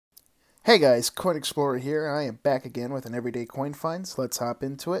Hey guys, Coin Explorer here, and I am back again with an everyday coin finds. Let's hop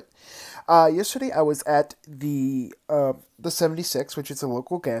into it. Yesterday I was at the 76, which is a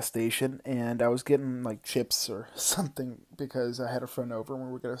local gas station, and I was getting like chips or something because I had a friend over and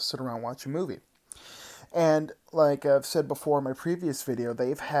we were gonna sit around and watch a movie. And like I've said before in my previous video,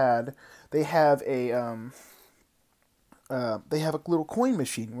 they have a little coin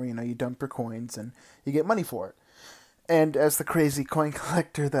machine where you dump your coins and you get money for it. And as the crazy coin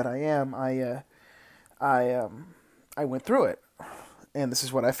collector that I am, I I went through it, and this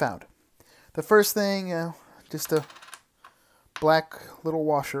is what I found. The first thing, just a black little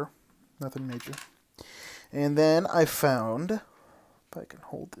washer, nothing major. And then I found, if I can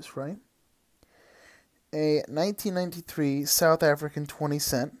hold this right, a 1993 South African 20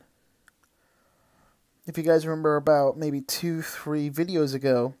 cent. If you guys remember, about maybe 2, 3 videos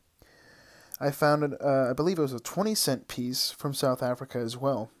ago, I found it. I believe it was a 20 cent piece from South Africa as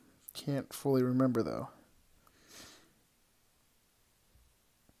well. Can't fully remember though.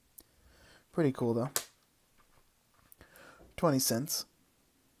 Pretty cool though. 20 cents.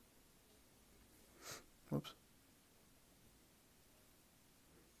 Whoops.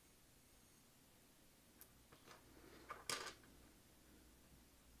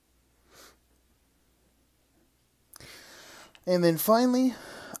 And then finally,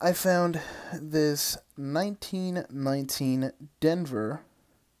 I found this 1919 Denver.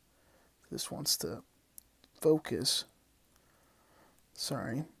 This wants to focus.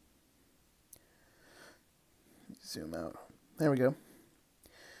 Sorry. Zoom out. There we go.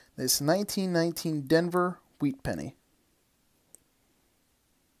 This 1919 Denver wheat penny.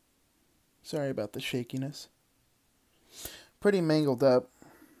 Sorry about the shakiness. Pretty mangled up.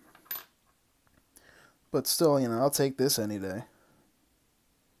 But still, I'll take this any day.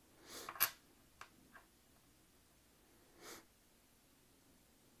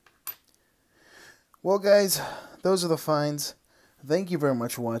 Well, guys, those are the finds. Thank you very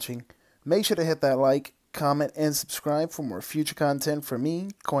much for watching. Make sure to hit that like, comment, and subscribe for more future content from me,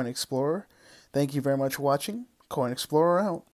 Coin Explorer. Thank you very much for watching. Coin Explorer out.